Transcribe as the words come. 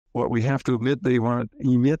what we have to emit, they want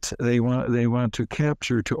to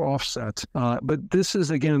capture, to offset. But this is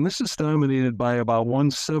dominated by about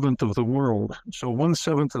 1/7 of the world. So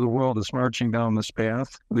 1/7 of the world is marching down this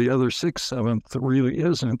path. The other 6/7 really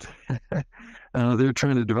isn't. They're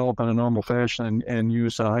trying to develop in a normal fashion and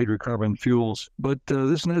use hydrocarbon fuels. But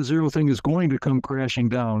this net zero thing is going to come crashing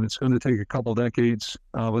down. It's going to take a couple decades,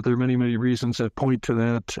 but there are many, many reasons that point to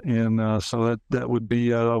that. And so that would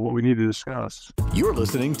be what we need to discuss. You're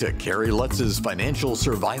listening to Kerry Lutz's Financial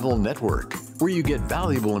Survival Network, where you get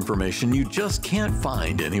valuable information you just can't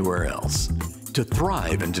find anywhere else. To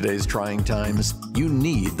thrive in today's trying times, you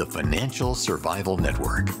need the Financial Survival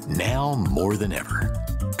Network, now more than ever.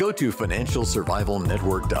 Go to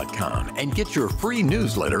financialsurvivalnetwork.com and get your free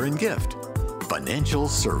newsletter and gift. Financial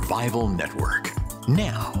Survival Network,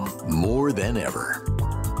 now more than ever.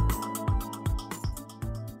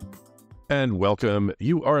 And welcome.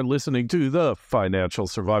 You are listening to the Financial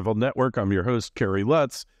Survival Network. I'm your host, Kerry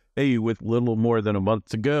Lutz. Hey, with little more than a month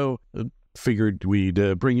to go, figured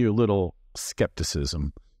we'd bring you a little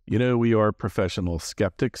skepticism. You know, we are professional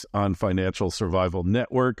skeptics on Financial Survival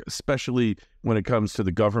Network, especially when it comes to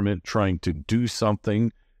the government trying to do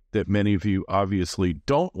something that many of you obviously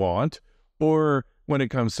don't want, or when it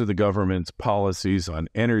comes to the government's policies on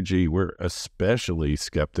energy, we're especially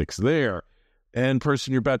skeptics there. And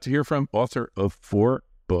person you're about to hear from, author of 4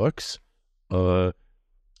 books, former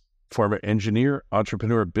engineer,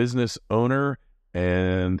 entrepreneur, business owner,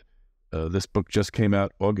 and this book just came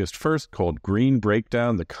out August 1st called Green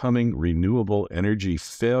Breakdown, The Coming Renewable Energy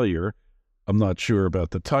Failure. I'm not sure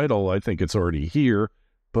about the title. I think it's already here,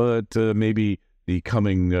 but maybe the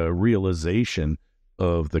coming realization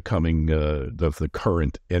of the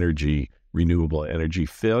current renewable energy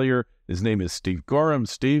failure. His name is Steve Goreham.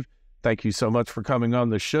 Steve, thank you so much for coming on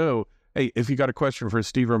the show. Hey, if you got a question for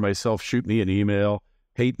Steve or myself, shoot me an email,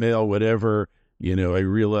 hate mail, whatever. You know, I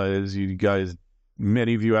realize you guys,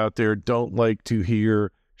 many of you out there, don't like to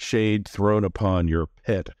hear shade thrown upon your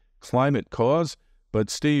pet climate cause. But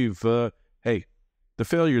Steve, hey, the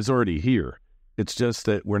failure is already here. It's just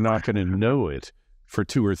that we're not going to know it for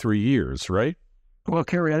 2 or 3 years, right? Well,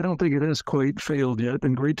 Kerry, I don't think it has quite failed yet,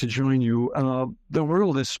 and great to join you. The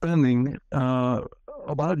world is spending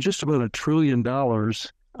just about $1 trillion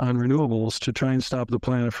on renewables to try and stop the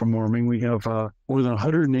planet from warming. We have more than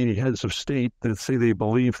 180 heads of state that say they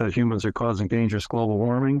believe that humans are causing dangerous global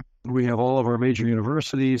warming. We have all of our major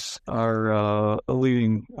universities, our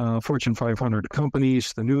leading Fortune 500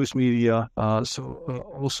 companies, the news media,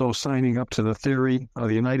 also signing up to the theory,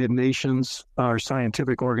 the United Nations, our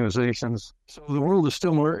scientific organizations. So the world is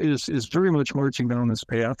still is very much marching down this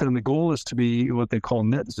path, and the goal is to be what they call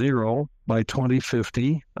net zero by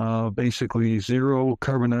 2050, basically zero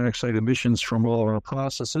carbon dioxide emissions from all of our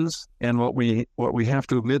processes. And what we have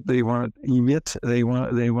to emit, they want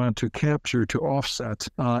to capture, to offset.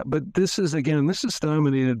 But this is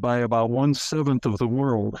dominated by about 1/7 of the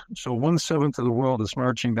world. So 1/7 of the world is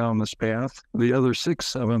marching down this path. The other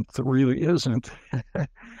 6/7 really isn't.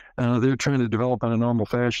 They're trying to develop in a normal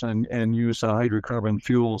fashion and use hydrocarbon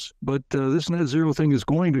fuels. But this net zero thing is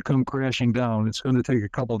going to come crashing down. It's going to take a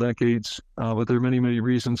couple decades, but there are many, many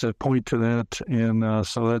reasons that point to that. And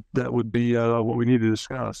so that would be what we need to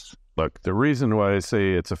discuss. Look, the reason why I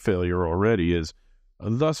say it's a failure already is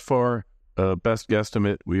thus far, best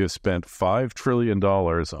guesstimate, we have spent $5 trillion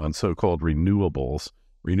on so-called renewable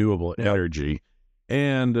energy.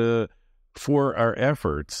 And for our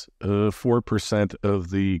efforts, 4%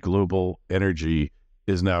 of the global energy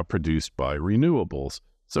is now produced by renewables.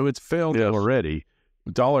 So it's failed already,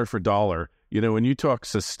 dollar for dollar. You know, when you talk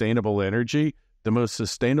sustainable energy, the most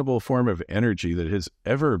sustainable form of energy that has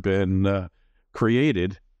ever been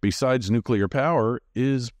created besides nuclear power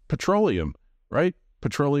is petroleum, right?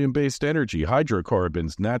 Petroleum-based energy,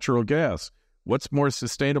 hydrocarbons, natural gas. What's more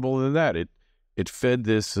sustainable than that? It fed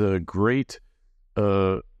this great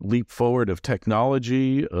leap forward of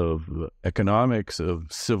technology, of economics,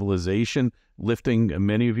 of civilization, lifting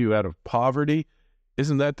many of you out of poverty.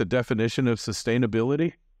 Isn't that the definition of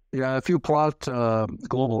sustainability? Yeah, if you plot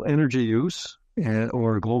global energy use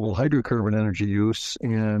or global hydrocarbon energy use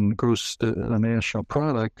and gross national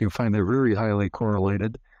product, you'll find they're very highly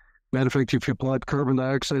correlated. Matter of fact, if you plot carbon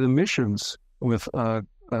dioxide emissions with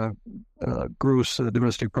gross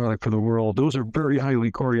domestic product for the world, those are very highly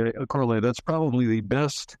correlated. That's probably the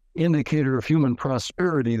best indicator of human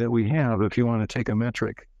prosperity that we have, if you want to take a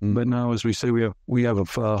metric. But now, as we say, we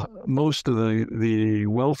have most of the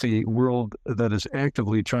wealthy world that is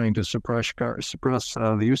actively trying to suppress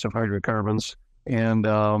the use of hydrocarbons, and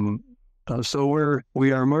So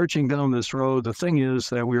we are marching down this road. The thing is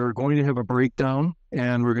that we are going to have a breakdown,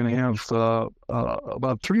 and we're going to have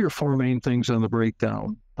about 3 or 4 main things on the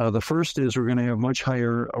breakdown. The first is we're going to have much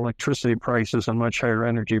higher electricity prices and much higher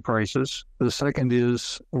energy prices. The second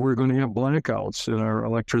is we're going to have blackouts in our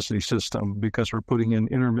electricity system because we're putting in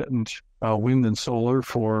intermittent wind and solar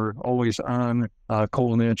for always on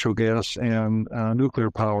coal, natural gas, and nuclear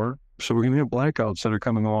power. So we're going to have blackouts that are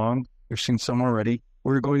coming along. We've seen some already.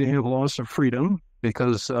 We're going to have loss of freedom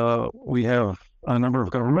because we have a number of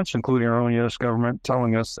governments, including our own U.S. government,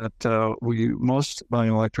 telling us that we must buy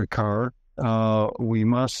an electric car. We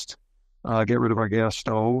must get rid of our gas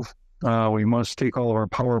stove. We must take all of our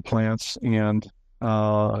power plants and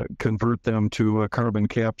convert them to carbon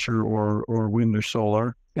capture or wind or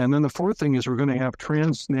solar. And then the fourth thing is we're going to have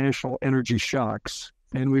transnational energy shocks.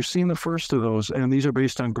 And we've seen the first of those, and these are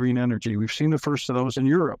based on green energy. We've seen the first of those in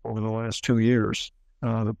Europe over the last 2 years.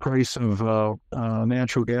 The price of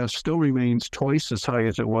natural gas still remains twice as high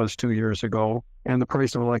as it was 2 years ago, and the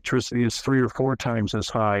price of electricity is 3 or 4 times as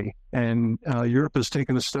high. And Europe has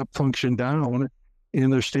taken a step function down in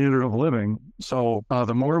their standard of living. So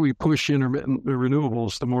the more we push intermittent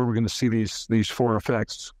renewables, the more we're going to see these 4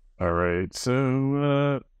 effects. All right.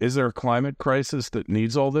 So is there a climate crisis that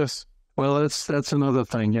needs all this? Well, that's another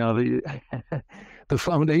thing. Yeah, the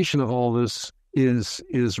foundation of all this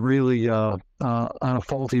is really on a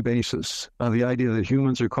faulty basis. The idea that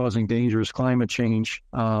humans are causing dangerous climate change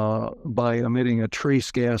by emitting a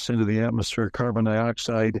trace gas into the atmosphere, carbon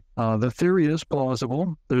dioxide. The theory is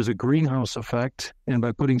plausible. There's a greenhouse effect, and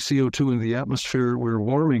by putting CO2 into the atmosphere, we're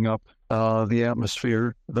warming up the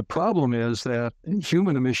atmosphere. The problem is that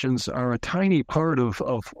human emissions are a tiny part of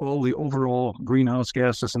all the overall greenhouse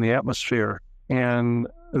gases in the atmosphere, and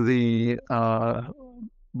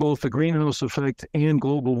both the greenhouse effect and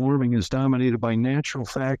global warming is dominated by natural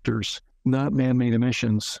factors, not man-made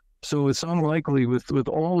emissions. So it's unlikely with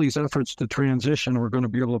all these efforts to transition, we're going to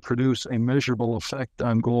be able to produce a measurable effect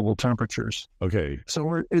on global temperatures. Okay.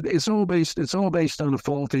 So it's all based on a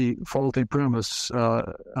faulty premise,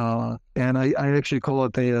 and I actually call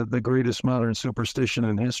it the greatest modern superstition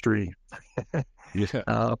in history. Yeah.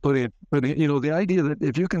 The idea that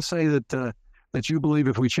if you can say that you believe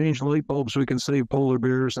if we change light bulbs, we can save polar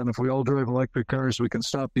bears, and if we all drive electric cars, we can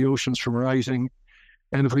stop the oceans from rising,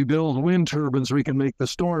 and if we build wind turbines, we can make the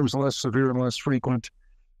storms less severe and less frequent.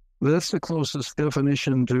 That's the closest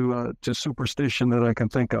definition to superstition that I can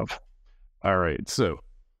think of. All right. So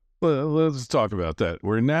let's talk about that.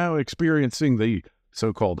 We're now experiencing the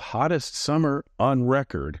so-called hottest summer on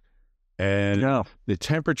record. And the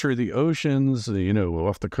temperature of the oceans,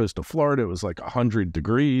 off the coast of Florida, it was like 100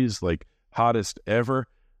 degrees, like hottest ever.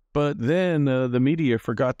 But then the media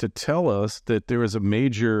forgot to tell us that there was a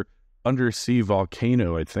major undersea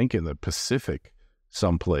volcano, I think in the Pacific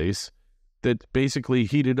someplace, that basically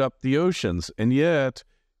heated up the oceans. And yet,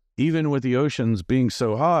 even with the oceans being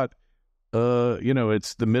so hot,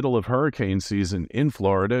 it's the middle of hurricane season in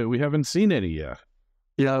Florida. We haven't seen any yet.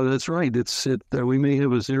 Yeah, that's right. We may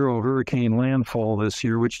have a 0 hurricane landfall this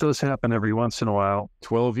year, which does happen every once in a while.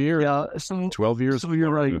 12 years. Yeah, 12 years. So you're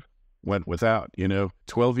right. Went without,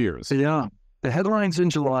 12 years. Yeah. The headlines in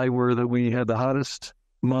July were that we had the hottest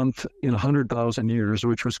month in 100,000 years,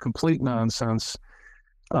 which was complete nonsense.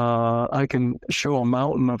 I can show a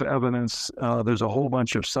mountain of evidence. There's a whole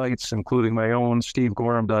bunch of sites, including my own,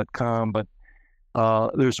 stevegoreham.com, but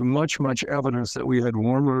there's much evidence that we had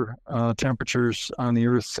warmer temperatures on the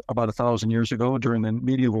Earth about 1,000 years ago during the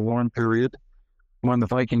medieval warm period when the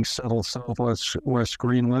Vikings settled southwest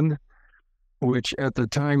Greenland, which at the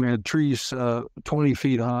time had trees 20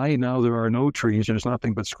 feet high. Now there are no trees. There's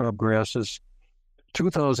nothing but scrub grasses.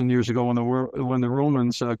 2,000 years ago when the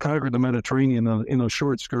Romans conquered the Mediterranean in those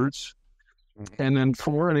short skirts. And then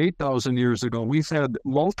 4,000 and 8,000 years ago, we've had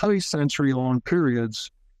multi-century long periods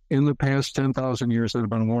in the past 10,000 years that have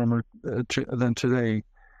been warmer than today.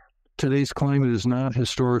 Today's climate is not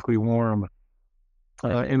historically warm.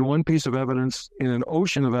 In one piece of evidence, in an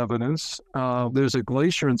ocean of evidence, there's a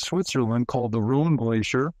glacier in Switzerland called the Rhone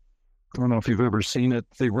Glacier. I don't know if you've ever seen it.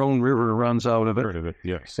 The Rhone River runs out of it. Heard of it,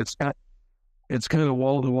 yes. It's kind of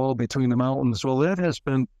wall to wall between the mountains. Well, that has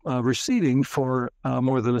been receding for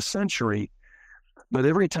more than a century. But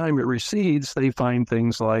every time it recedes, they find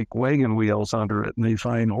things like wagon wheels under it, and they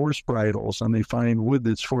find horse bridles, and they find wood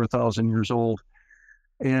that's 4,000 years old.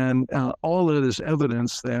 And all that is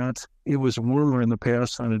evidence that it was warmer in the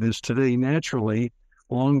past than it is today, naturally,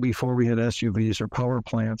 long before we had SUVs or power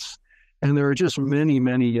plants. And there are just many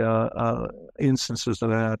instances of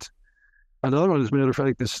that. Another one, as a matter of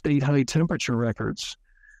fact, is state high temperature records.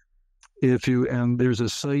 and there's a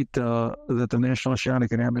site that the National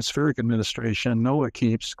Oceanic and Atmospheric Administration, NOAA,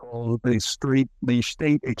 keeps called the State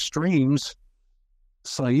Extremes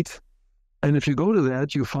site. And if you go to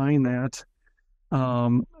that, you find that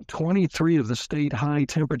 23 of the state high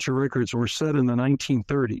temperature records were set in the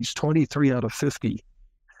 1930s, 23 out of 50.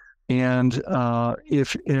 And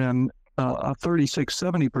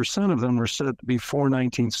 36-70% of them were set before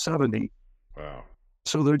 1970. Wow.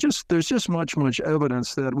 So there's just much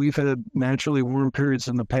evidence that we've had naturally warm periods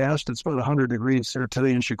in the past. It's about 100 degrees there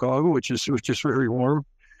today in Chicago, which is very warm.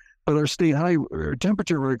 But our state high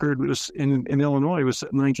temperature record was in Illinois was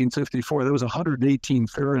set in 1954. That was 118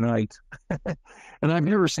 Fahrenheit, and I've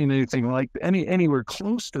never seen anything like anywhere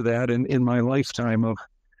close to that in my lifetime of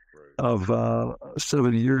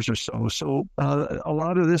 70 years or so. So a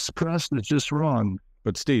lot of this press is just wrong.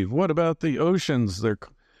 But Steve, what about the oceans? They're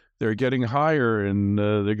getting higher, and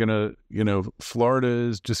they're gonna, Florida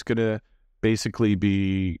is just gonna basically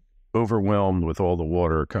be overwhelmed with all the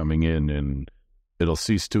water coming in, and it'll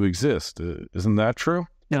cease to exist. Isn't that true?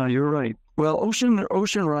 Yeah, you're right. Well, ocean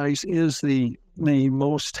rise is the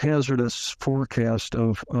most hazardous forecast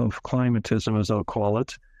of climatism, as I'll call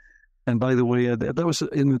it. And by the way, that was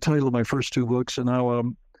in the title of my first two books, and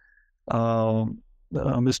now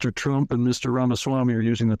Mr. Trump and Mr. Ramaswamy are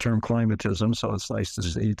using the term climatism, so it's nice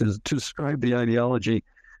to describe the ideology.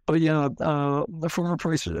 But yeah, the former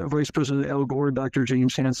Vice President Al Gore and Dr.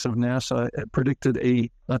 James Hansen of NASA predicted a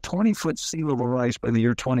 20-foot sea level rise by the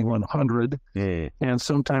year 2100. Yeah. And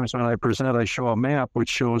sometimes when I present, I show a map which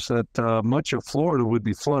shows that much of Florida would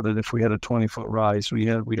be flooded if we had a 20-foot rise. We'd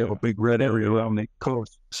have a big red area around the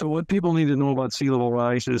coast. So what people need to know about sea level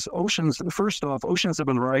rise is first off, oceans have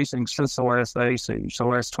been rising since the last ice age, the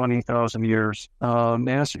last 20,000 years.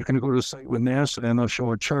 NASA, you can go to the site with NASA and they'll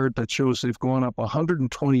show a chart that shows they've gone up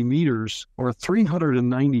 120 meters or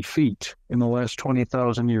 390 feet in the last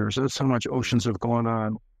 20,000 years. That's how much oceans have gone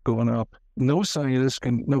up. No climate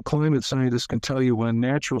scientist can tell you when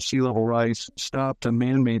natural sea level rise stopped and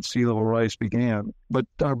man-made sea level rise began. But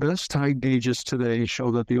our best tide gauges today show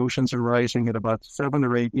that the oceans are rising at about 7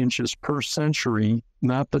 or 8 inches per century,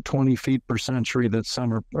 not the 20 feet per century that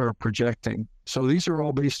some are projecting. So these are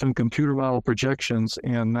all based on computer model projections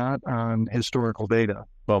and not on historical data.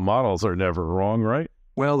 Well, models are never wrong, right?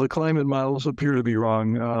 Well, the climate models appear to be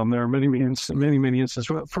wrong. There are many instances.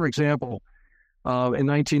 For example, in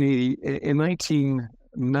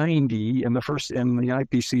 1990, in the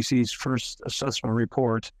IPCC's first assessment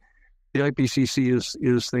report, the IPCC is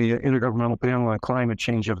the Intergovernmental Panel on Climate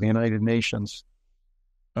Change of the United Nations.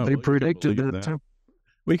 They predicted that.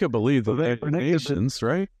 We could believe the United Nations,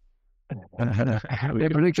 right? They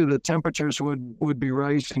predicted that temperatures would be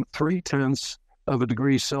rising 0.3 of a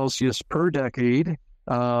degree Celsius per decade,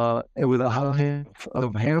 with a high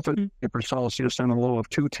of half a degree per Celsius and a low of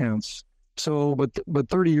 0.2. So, but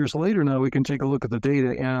 30 years later now, we can take a look at the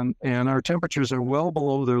data, and our temperatures are well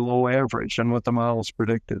below their low average and what the models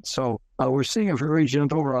predicted. So we're seeing a very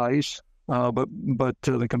gentle rise, but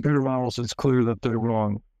the computer models, it's clear that they're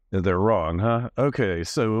wrong. They're wrong, huh? Okay,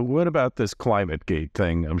 so what about this Climategate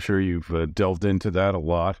thing? I'm sure you've delved into that a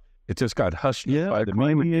lot. It just got hushed by the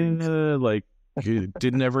media, like it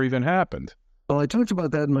didn't ever even happen. Well, I talked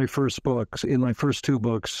about that in my first two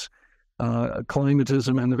books.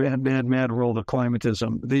 Climatism and the mad world of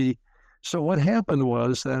climatism. So what happened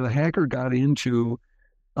was that a hacker got into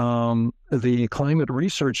the climate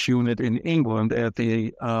research unit in England at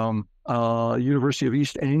the University of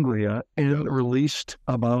East Anglia and released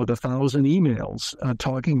about 1,000 emails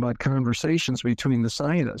talking about conversations between the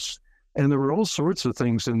scientists. And there were all sorts of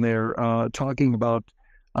things in there talking about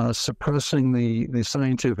suppressing the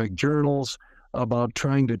scientific journals, about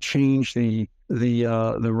trying to change the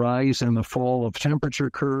rise and the fall of temperature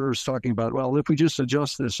curves, talking about, well, if we just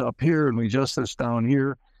adjust this up here and we adjust this down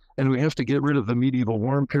here, and we have to get rid of the medieval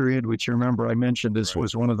warm period, which you remember I mentioned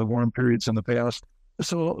was one of the warm periods in the past.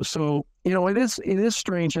 So it is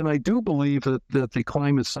strange, and I do believe that the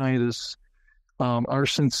climate scientists are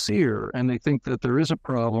sincere, and they think that there is a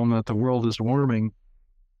problem, that the world is warming.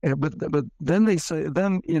 But then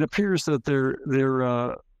it appears that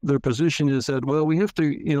their position is that, well, we have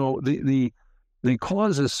to, the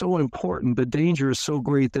cause is so important, the danger is so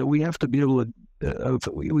great that we have to be able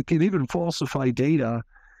to, we can even falsify data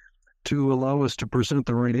to allow us to present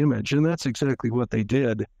the right image. And that's exactly what they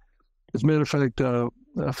did. As a matter of fact,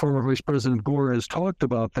 former Vice President Gore has talked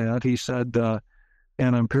about that. He said,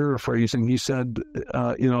 and I'm paraphrasing, he said,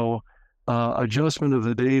 adjustment of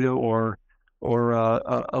the data or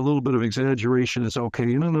a little bit of exaggeration is okay.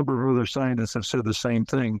 And a number of other scientists have said the same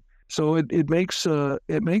thing. So it makes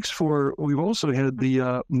for. We've also had the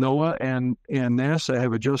NOAA and NASA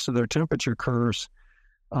have adjusted their temperature curves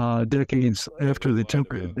decades after the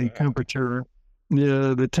temperature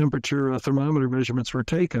thermometer measurements were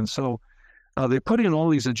taken. So they put in all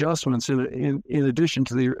these adjustments in addition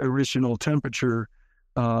to the original temperature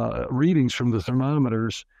readings from the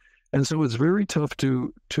thermometers, and so it's very tough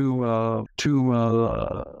to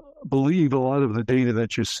believe a lot of the data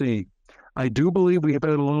that you see. I do believe we have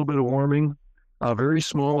had a little bit of warming, very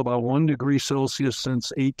small, about 1 degree Celsius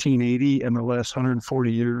since 1880 in the last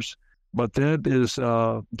 140 years. But that is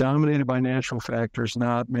dominated by natural factors,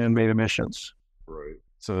 not man-made emissions. Right.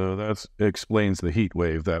 So that explains the heat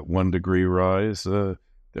wave, that 1 degree rise that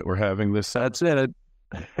we're having this summer. That's it.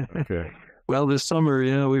 Okay. Well, this summer,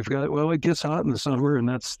 it gets hot in the summer, and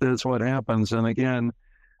that's what happens. And again,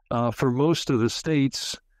 for most of the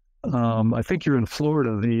states, I think you're in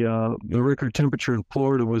Florida. The record temperature in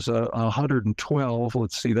Florida was 112.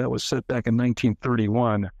 Let's see, that was set back in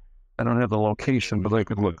 1931. I don't have the location, but I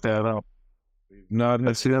could look that up. Not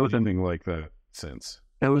had anything like that since.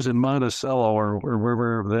 That was in Monticello or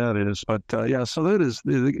wherever that is. But so that is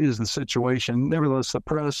the situation. Nevertheless, the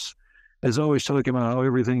press is always talking about how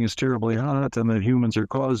everything is terribly hot and that humans are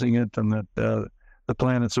causing it and that the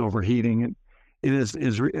planet's overheating.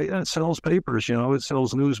 It sells papers, it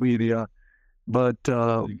sells news media, but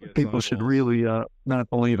people should really not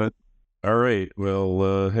believe it. All right.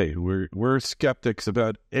 Well, hey, we're skeptics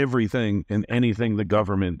about everything and anything the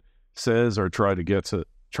government says or tries to get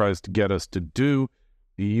us to do.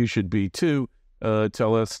 You should be too.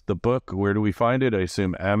 Tell us the book. Where do we find it? I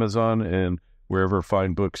assume Amazon and wherever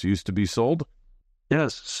fine books used to be sold.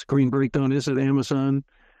 Yes, Screen Breakdown is at Amazon.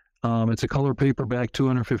 It's a color paperback,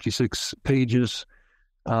 256 pages.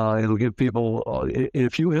 It'll give people,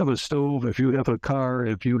 if you have a stove, if you have a car,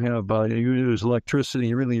 if you use electricity,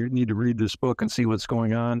 you really need to read this book and see what's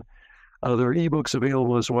going on. There are ebooks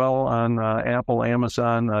available as well on Apple,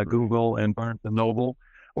 Amazon, Google, and Barnes & Noble.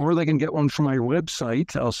 Or they can get one from my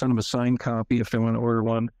website. I'll send them a signed copy if they want to order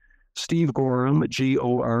one. Steve Goreham,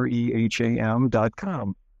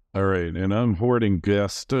 GOREHAM.com. All right, and I'm hoarding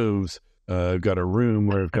gas stoves. I've got a room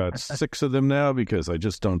where I've got 6 of them now because I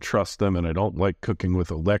just don't trust them and I don't like cooking with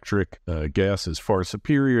electric. Gas is far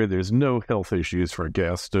superior. There's no health issues for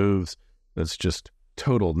gas stoves. That's just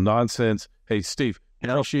total nonsense. Hey, Steve,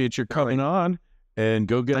 appreciate your coming on and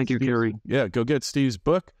go get. Thank you, Kerry. Yeah, go get Steve's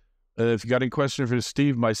book. If you got any questions for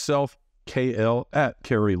Steve, myself,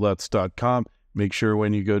 KL@KerryLutz.com. Make sure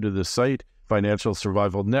when you go to the site,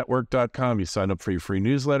 financialsurvivalnetwork.com, you sign up for your free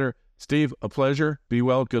newsletter. Steve, a pleasure. Be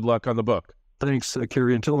well. Good luck on the book. Thanks,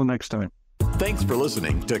 Kerry. Until the next time. Thanks for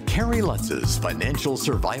listening to Kerry Lutz's Financial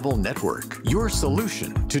Survival Network, your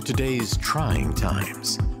solution to today's trying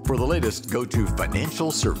times. For the latest, go to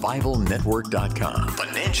financialsurvivalnetwork.com.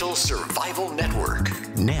 Financial Survival Network,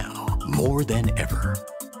 now more than ever.